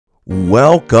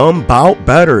Welcome, bout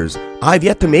bettors. I've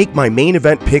yet to make my main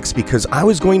event picks because I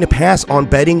was going to pass on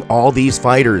betting all these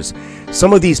fighters.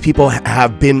 Some of these people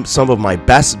have been some of my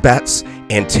best bets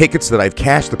and tickets that I've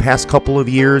cashed the past couple of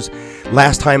years.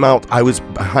 Last time out, I was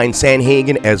behind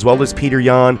Sandhagen as well as Petr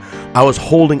Yan. I was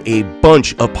holding a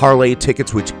bunch of parlay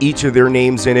tickets with each of their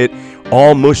names in it,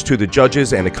 all mushed to the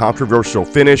judges and a controversial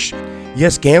finish.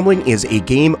 Yes, gambling is a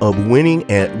game of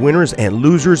winners and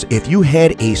losers. If you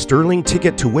had a Sterling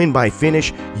ticket to win by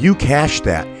finish, you cashed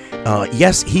that.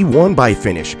 Yes, he won by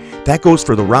finish. That goes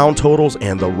for the round totals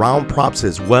and the round props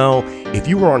as well. If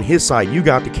you were on his side, you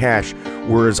got the cash,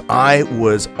 whereas I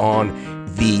was on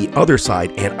the other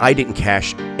side and I didn't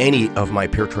cash any of my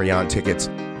Petr Yan tickets.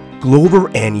 Glover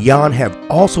and Yan have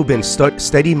also been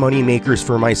steady money makers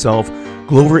for myself.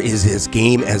 Glover is as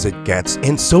game as it gets,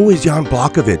 and so is Jan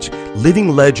Blachowicz. Living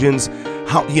legends,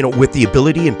 with the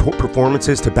ability and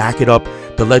performances to back it up,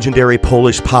 the legendary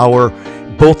Polish power.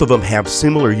 Both of them have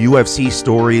similar UFC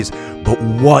stories, but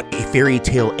what a fairy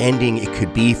tale ending it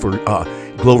could be for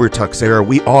Glover Teixeira.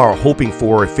 We are hoping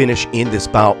for a finish in this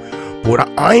bout.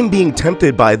 But I'm being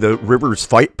tempted by the Rivers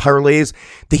fight parlays.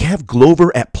 They have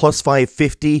Glover at plus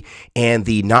 550 and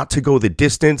the not to go the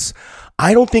distance.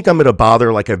 I don't think I'm going to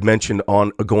bother, like I've mentioned,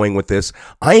 on going with this.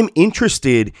 I am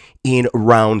interested in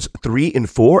rounds 3 and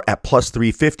 4 at plus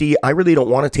 350. I really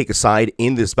don't want to take a side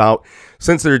in this bout.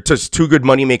 Since they're just two good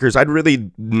money makers, I'd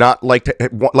really not like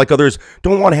to, like others,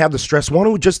 don't want to have the stress.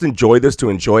 Want to just enjoy this to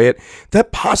enjoy it.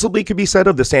 That possibly could be said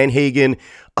of the Sandhagen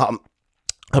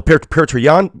Petr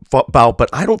Yan bout, but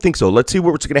I don't think so. Let's see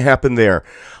what's going to happen there.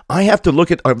 I have to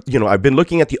look at, I've been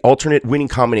looking at the alternate winning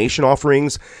combination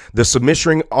offerings. The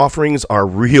submission offerings are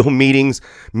real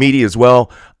meaty as well.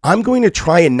 I'm going to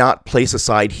try and not place a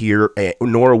side here,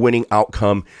 nor a winning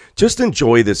outcome. Just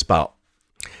enjoy this bout.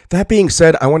 That being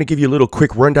said, I want to give you a little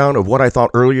quick rundown of what I thought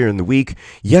earlier in the week.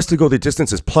 Yes to go the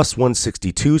distance is plus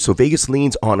 162, so Vegas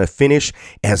leans on a finish,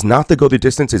 as not to go the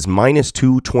distance is minus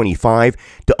 225.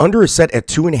 The under is set at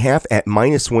 2.5 at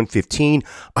minus 115.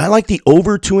 I like the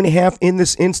over 2.5 in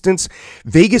this instance.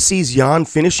 Vegas sees Yan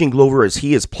finishing Glover as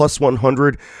he is plus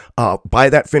 100 by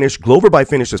that finish. Glover by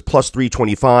finish is plus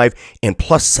 325 and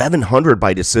plus 700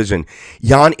 by decision.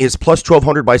 Yan is plus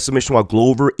 1200 by submission, while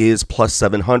Glover is plus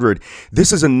 700.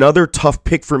 This is another tough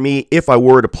pick for me if I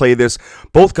were to play this.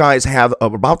 Both guys have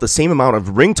about the same amount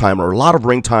of ring time, or a lot of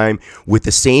ring time, with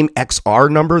the same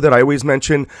XR number that I always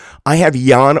mention. I have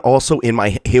Yan also in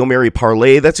my Hail Mary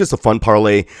parlay. That's just a fun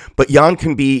parlay, but Yan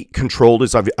can be controlled,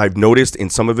 as I've noticed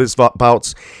in some of his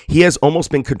bouts. He has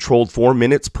almost been controlled 4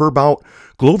 minutes per bout.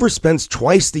 Glover spends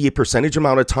twice the percentage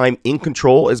amount of time in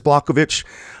control as Blachowicz.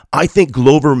 I think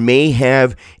Glover may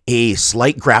have a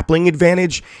slight grappling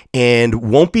advantage and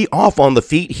won't be off on the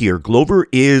feet here. Glover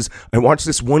is, I watched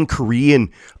this one Korean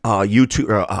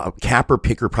YouTube capper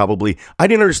picker probably. I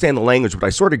didn't understand the language, but I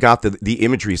sort of got the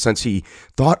imagery, since he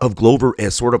thought of Glover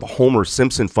as sort of a Homer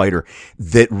Simpson fighter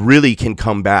that really can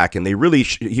come back. And he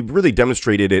really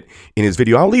demonstrated it in his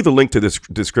video. I'll leave a link to this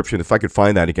description if I could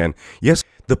find that again. Yes,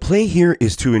 the play here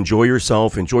is to enjoy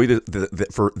yourself, enjoy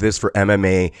for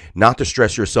MMA, not to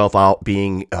stress yourself out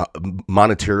being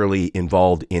monetarily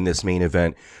involved in this main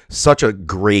event. Such a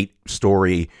great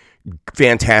story,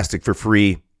 fantastic for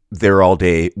free, there all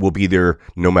day, will be there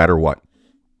no matter what.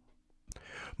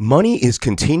 Money is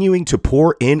continuing to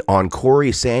pour in on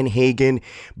Corey Sandhagen,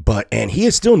 and he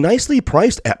is still nicely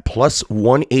priced at plus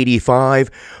 185,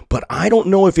 but I don't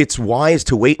know if it's wise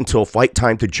to wait until fight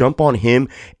time to jump on him,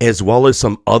 as well as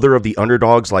some other of the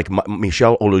underdogs like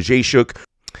Michel Olajeszuk.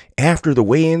 After the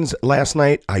weigh-ins last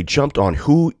night, I jumped on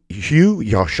Hu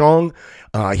Yaosheng.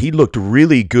 He looked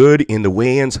really good in the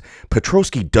weigh-ins.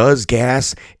 Petrosky does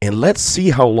gas, and let's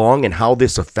see how long and how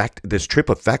this trip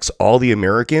affects all the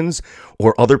Americans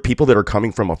or other people that are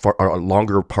coming from a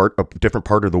different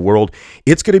part of the world.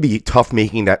 It's going to be tough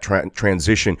making that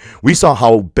transition. We saw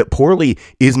how poorly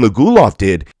Ismagulov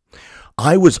did.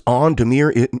 I was on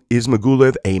Damir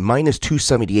Ismagulov, a minus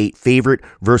 278 favorite,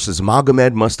 versus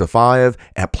Magomed Mustafayev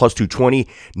at plus 220.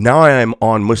 Now I'm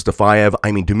on Mustafayev.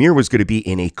 I mean, Damir was going to be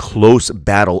in a close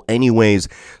battle anyways.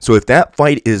 So if that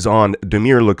fight is on,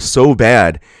 Damir looks so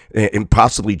bad and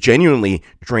possibly genuinely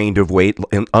drained of weight,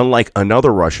 and unlike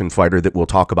another Russian fighter that we'll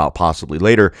talk about possibly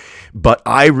later. But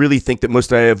I really think that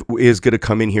Mustafayev is going to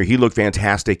come in here. He looked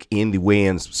fantastic in the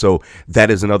weigh-ins, so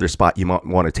that is another spot you might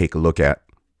want to take a look at.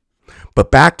 But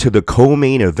back to the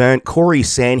co-main event, Corey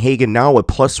Sandhagen now at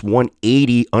plus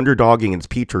 180, underdog against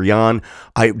Petr Yan.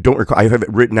 I don't recall, I have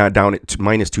it written down at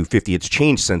minus 250. It's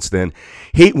changed since then.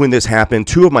 Hate when this happened.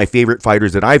 Two of my favorite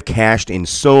fighters that I've cashed in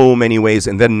so many ways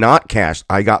and then not cashed.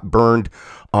 I got burned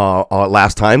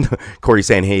last time. Corey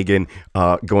Sandhagen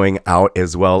going out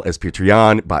as well as Petr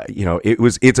Yan. But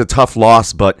it's a tough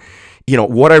loss, but.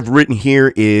 What I've written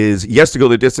here is yes to go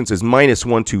the distance is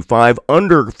 -125.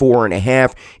 Under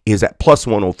 4.5 is at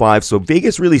 +105. So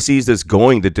Vegas really sees this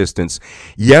going the distance.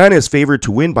 Yan is favored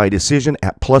to win by decision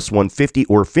at +150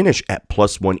 or finish at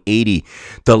 +180.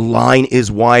 The line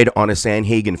is wide on a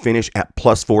Sandhagen finish at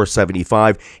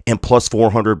 +475 and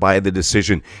 +400 by the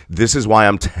decision. This is why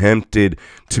I'm tempted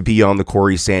to be on the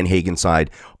Corey Sandhagen side.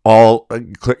 All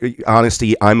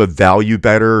honesty, I'm a value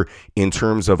better in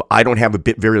terms of I don't have a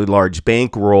very large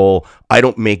bankroll. I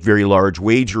don't make very large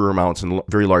wager amounts and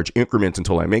very large increments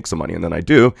until I make some money, and then I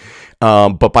do.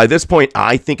 But by this point,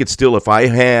 I think it's still, if I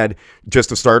had just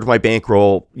the start of my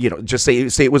bankroll, just say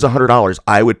it was $100,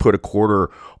 I would put a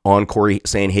quarter on Corey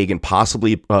Sandhagen,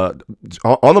 possibly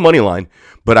on the money line,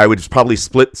 but I would probably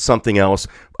split something else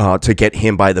to get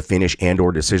him by the finish and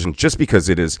or decision, just because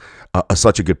it is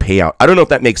such a good payout. I don't know if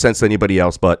that makes sense to anybody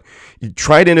else, but you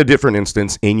try it in a different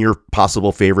instance. In your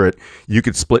possible favorite, you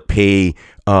could split pay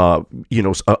an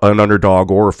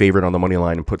underdog or a favorite on the money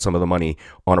line and put some of the money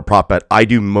on a prop bet. I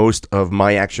do most of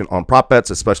my action on prop bets,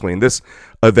 especially in this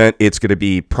event. It's going to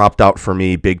be propped out for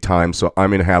me big time, so I'm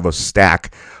going to have a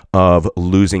stack of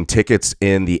losing tickets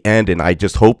in the end, and I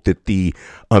just hope that the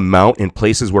amount in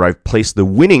places where I've placed the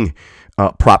winning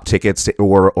prop tickets,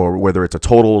 or whether it's a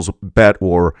totals bet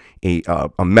or a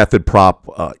method prop,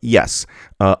 yes,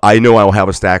 I know I'll have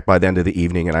a stack by the end of the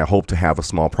evening, and I hope to have a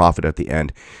small profit at the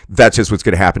end. That's just what's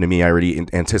going to happen to me. I already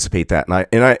anticipate that,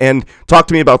 and talk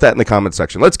to me about that in the comment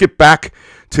section. Let's get back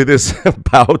to this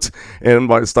bout and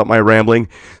stop my rambling.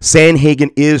 Sandhagen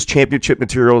is championship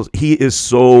materials. He is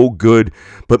so good,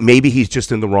 but maybe he's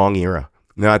just in the wrong era.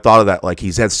 Now, I thought of that, like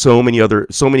he's had so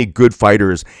many good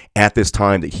fighters at this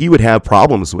time that he would have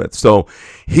problems with. So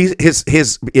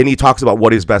and he talks about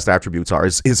what his best attributes are,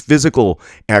 his physical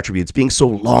attributes, being so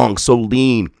long, so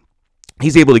lean.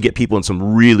 He's able to get people in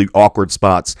some really awkward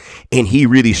spots, and he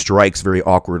really strikes very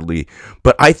awkwardly.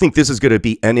 But I think this is going to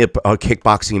be a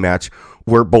kickboxing match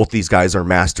where both these guys are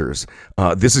masters.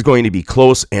 This is going to be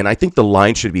close, and I think the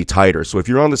line should be tighter. So if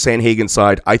you're on the Sandhagen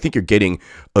side, I think you're getting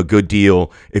a good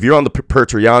deal. If you're on the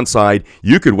Petr Yan side,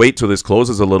 you could wait till this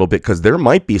closes a little bit, because there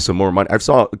might be some more money. I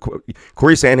saw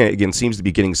Corey Sandhagen seems to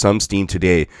be getting some steam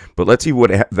today, but let's see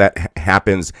what that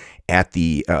happens at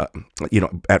the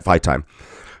at fight time.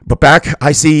 But back,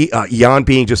 I see Yan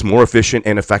being just more efficient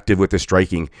and effective with his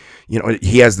striking.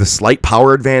 He has the slight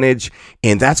power advantage,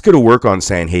 and that's going to work on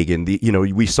Sandhagen.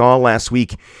 We saw last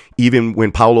week, even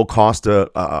when Paulo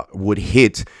Costa would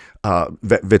hit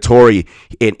Vettori,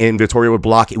 and Vettori would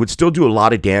block, it would still do a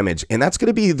lot of damage. And that's going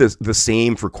to be the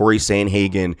same for Corey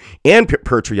Sandhagen and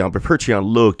Petr Yan. But Petr Yan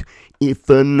looked in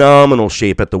phenomenal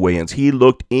shape at the weigh-ins. He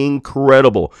looked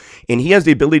incredible, and he has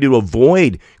the ability to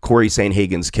avoid Corey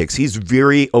Sandhagen's kicks. He's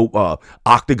very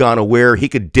octagon aware. He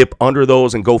could dip under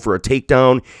those and go for a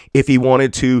takedown if he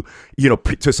wanted to.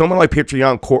 To someone like Petr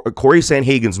Yan, Corey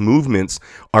Sandhagen's movements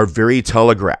are very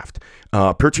telegraphed.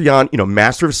 Petr Yan,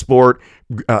 master of sport.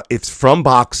 It's from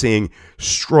boxing,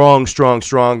 strong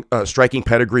striking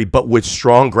pedigree, but with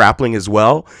strong grappling as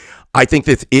well. I think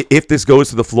that if this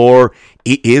goes to the floor,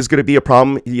 it is going to be a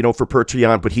problem, for Petr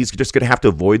Yan, but he's just going to have to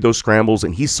avoid those scrambles,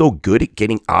 and he's so good at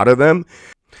getting out of them.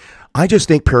 I just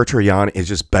think Petr Yan is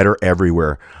just better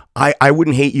everywhere. I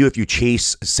wouldn't hate you if you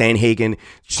chase Sandhagen.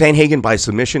 Sandhagen by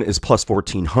submission is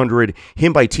 +1400.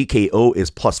 Him by TKO is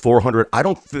 +400. I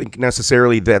don't think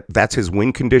necessarily that's his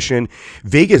win condition.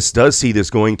 Vegas does see this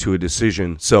going to a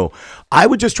decision. So I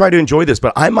would just try to enjoy this,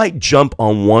 but I might jump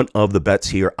on one of the bets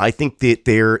here. I think that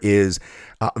there is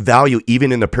value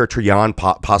even in the Petr Yan,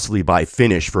 possibly by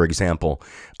finish, for example.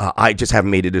 I just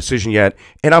haven't made a decision yet,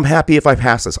 and I'm happy if I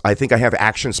pass this. I think I have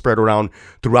action spread around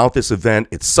throughout this event.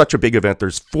 It's such a big event.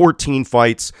 There's 14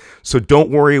 fights, so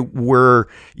don't worry where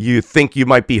you think you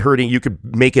might be hurting. You could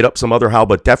make it up some other how,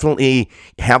 but definitely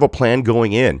have a plan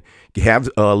going in. You have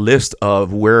a list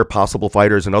of where possible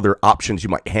fighters and other options you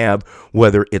might have,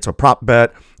 whether it's a prop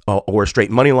bet or a straight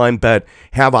money line bet.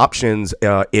 Have options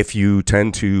if you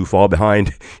tend to fall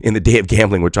behind in the day of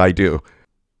gambling, which I do.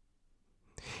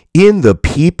 In the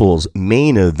people's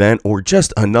main event, or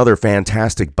just another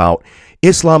fantastic bout,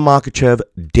 Islam Makhachev,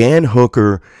 Dan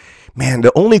Hooker. Man,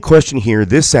 the only question here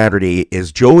this Saturday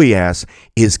is Joey asks,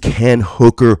 can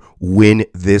Hooker win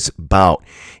this bout?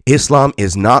 Islam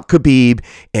is not Khabib,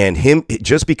 and him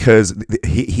just because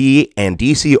he and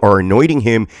DC are anointing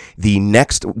him the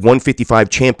next 155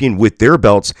 champion with their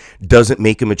belts doesn't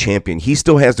make him a champion. He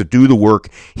still has to do the work.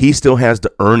 He still has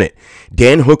to earn it.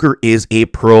 Dan Hooker is a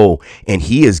pro, and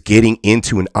he is getting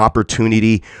into an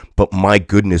opportunity. But my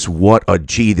goodness, what a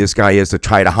G this guy is to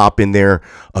try to hop in there.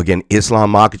 Again,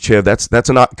 Islam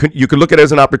Makhachev, you could look at it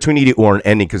as an opportunity or an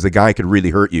ending, because the guy could really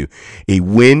hurt you. A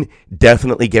win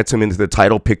definitely gets him into the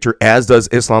title picture, as does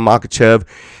Islam Makhachev.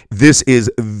 This is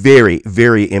very,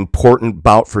 very important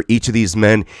bout for each of these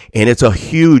men, and it's a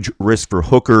huge risk for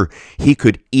Hooker. He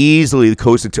could easily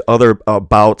coast it to other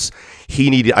bouts. He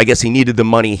needed the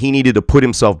money. He needed to put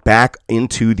himself back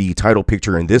into the title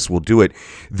picture, and this will do it.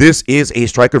 This is a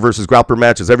striker versus grappler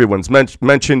match, as everyone's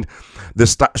mentioned.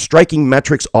 The striking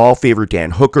metrics all favor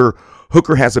Dan Hooker.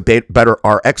 Hooker has a better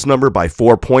RX number by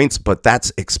 4 points, but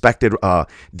that's expected.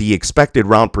 The expected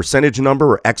round percentage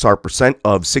number, or XR percent,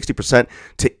 of 60%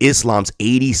 to Islam's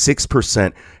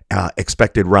 86%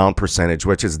 expected round percentage,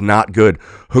 which is not good.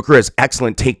 Hooker has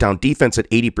excellent takedown defense at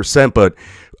 80%, but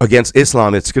against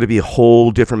Islam, it's going to be a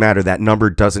whole different matter. That number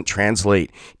doesn't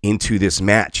translate into this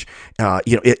match.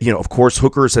 Of course,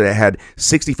 Hooker's had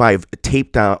 65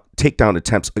 takedown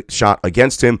attempts shot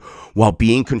against him, while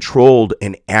being controlled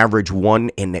an average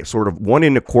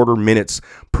 1.25 minutes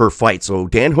per fight. So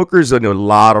Dan Hooker's in a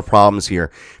lot of problems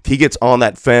here. If he gets on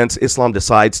that fence, Islam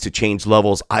decides to change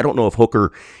levels. I don't know if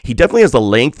Hooker, he definitely has the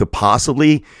length to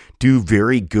possibly do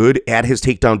very good at his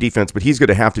takedown defense, but he's going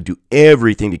to have to do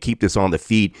everything to keep this on the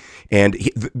feet. And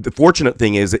the fortunate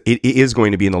thing is it is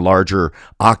going to be in the larger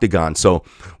octagon. So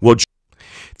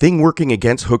thing working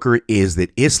against Hooker is that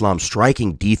Islam's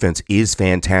striking defense is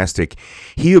fantastic.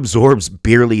 He absorbs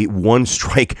barely 1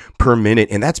 strike per minute,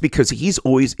 and that's because he's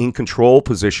always in control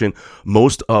position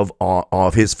most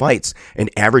of his fights. An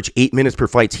average 8 minutes per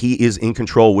fight, he is in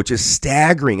control, which is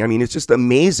staggering. I mean, it's just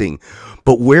amazing.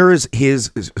 But where is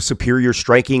his superior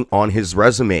striking on his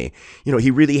resume? He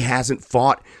really hasn't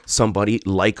fought somebody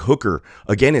like Hooker.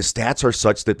 Again, his stats are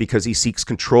such that because he seeks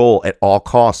control at all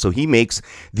costs, so he makes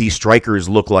these strikers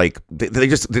look like they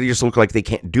just look like they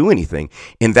can't do anything.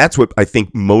 And that's what I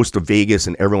think most of Vegas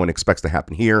and everyone expects to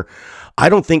happen here. I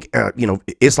don't think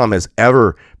Islam has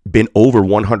ever been over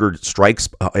 100 strikes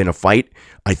in a fight.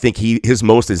 I think his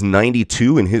most is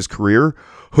 92 in his career.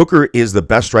 Hooker is the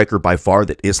best striker by far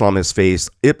that Islam has faced.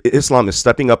 Islam is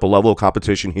stepping up a level of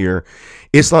competition here.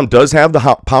 Islam does have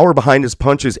the power behind his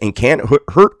punches and can't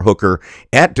hurt Hooker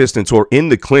at distance or in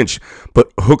the clinch,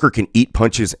 but Hooker can eat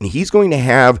punches, and he's going to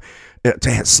have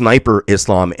to sniper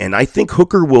Islam, and I think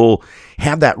Hooker will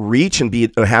have that reach and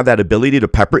have that ability to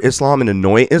pepper Islam and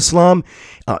annoy Islam.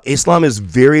 Islam is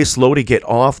very slow to get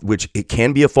off, which it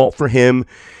can be a fault for him.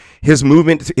 His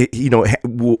movement,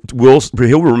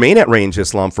 he'll remain at range,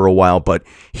 Islam, for a while, but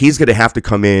he's going to have to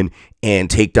come in and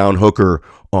take down Hooker,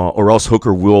 or else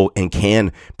Hooker will and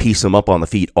can piece him up on the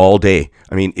feet all day.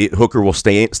 I mean, Hooker will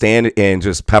stand and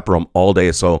just pepper him all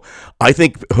day. So I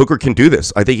think Hooker can do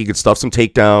this. I think he could stuff some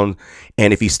takedown,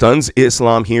 and if he stuns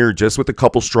Islam here just with a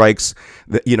couple strikes,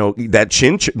 that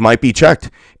chin might be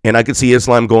checked, and I could see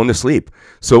Islam going to sleep.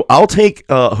 So I'll take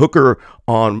Hooker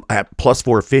at plus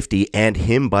 450 and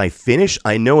him by finish.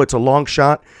 I know it's a long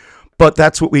shot, but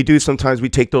that's what we do. Sometimes we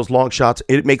take those long shots.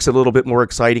 It makes it a little bit more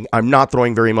exciting. I'm not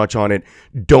throwing very much on it.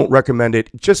 Don't recommend it.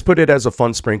 Just put it as a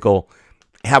fun sprinkle.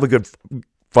 Have a good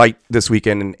fight this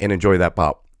weekend and enjoy that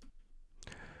pop.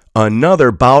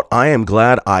 Another bout I am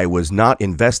glad I was not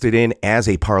invested in as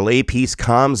a parlay piece.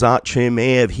 Khamzat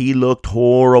Chimaev. He looked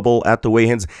horrible at the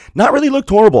weigh-ins. Not really looked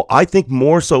horrible. I think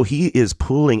more so he is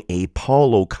pulling a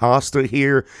Paulo Costa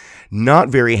here. Not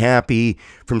very happy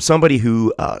from somebody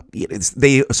who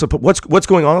what's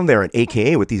going on there at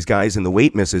AKA with these guys in the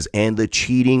weight misses and the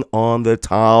cheating on the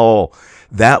towel.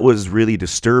 That was really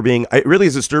disturbing. It really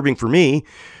is disturbing for me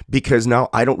because now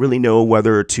I don't really know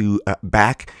whether to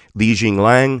back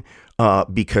JINGLIANG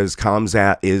because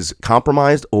Khamzat is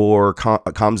compromised, or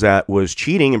Khamzat was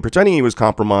cheating and pretending he was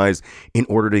compromised in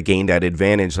order to gain that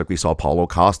advantage, like we saw Paulo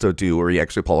Costa do, or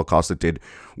Paulo Costa did,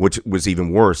 which was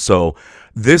even worse. So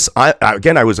this,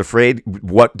 I was afraid,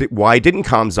 why didn't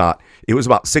Khamzat? It was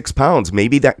about 6 pounds.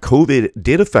 Maybe that COVID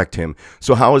did affect him.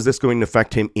 So how is this going to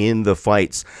affect him in the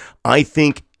fights? I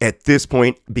think at this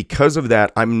point, because of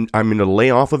that, I'm going to lay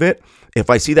off of it. If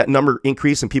I see that number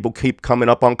increase and people keep coming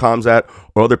up on Khamzat,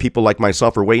 or other people like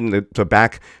myself are waiting to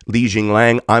back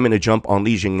JINGLIANG, I'm going to jump on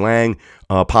JINGLIANG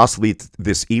possibly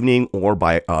this evening or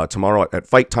by tomorrow at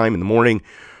fight time in the morning.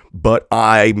 But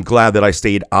I'm glad that I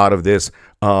stayed out of this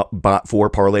for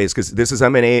parlays, because this is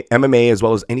MMA as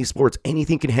well as any sports.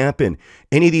 Anything can happen.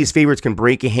 Any of these favorites can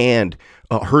break a hand,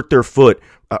 hurt their foot,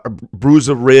 bruise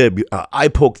a rib, eye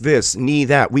poke this, knee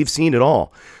that. We've seen it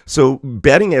all. So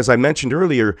betting, as I mentioned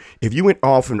earlier, if you went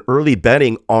off an early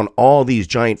betting on all these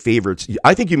giant favorites,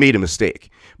 I think you made a mistake.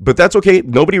 But that's okay.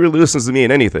 Nobody really listens to me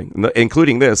in anything,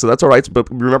 including this. So that's all right. But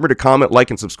remember to comment, like,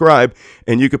 and subscribe,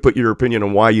 and you could put your opinion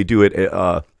on why you do it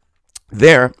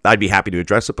there. I'd be happy to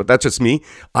address it, but that's just me.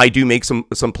 I do make some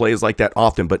plays like that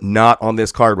often, but not on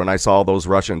this card when I saw those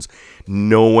Russians.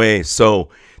 No way. So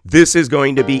this is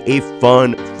going to be a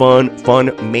fun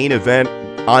main event.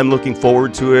 I'm looking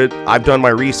forward to it. I've done my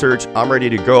research. I'm ready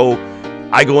to go.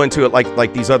 I go into it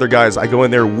like these other guys. I go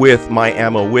in there with my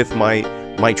ammo, with my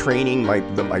training,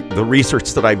 the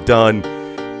research that I've done,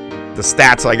 the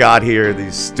stats I got here,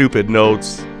 these stupid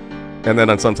notes, and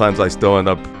then sometimes I still end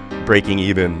up breaking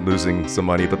even, losing some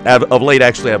money. But of late,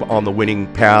 actually, I'm on the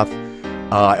winning path.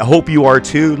 I hope you are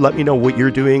too. Let me know what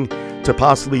you're doing to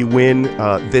possibly win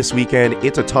this weekend.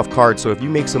 It's a tough card, so if you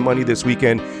make some money this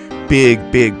weekend,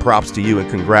 big props to you and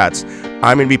congrats.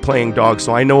 I'm going to be playing dogs,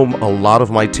 so I know a lot of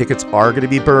my tickets are going to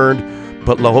be burned,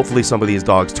 but hopefully some of these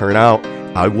dogs turn out.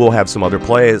 I will have some other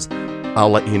plays. I'll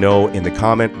let you know in the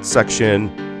comment section.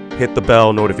 Hit the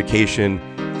bell notification.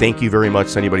 Thank you very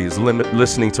much to anybody who's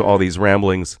listening to all these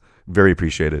ramblings. Very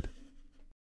appreciated.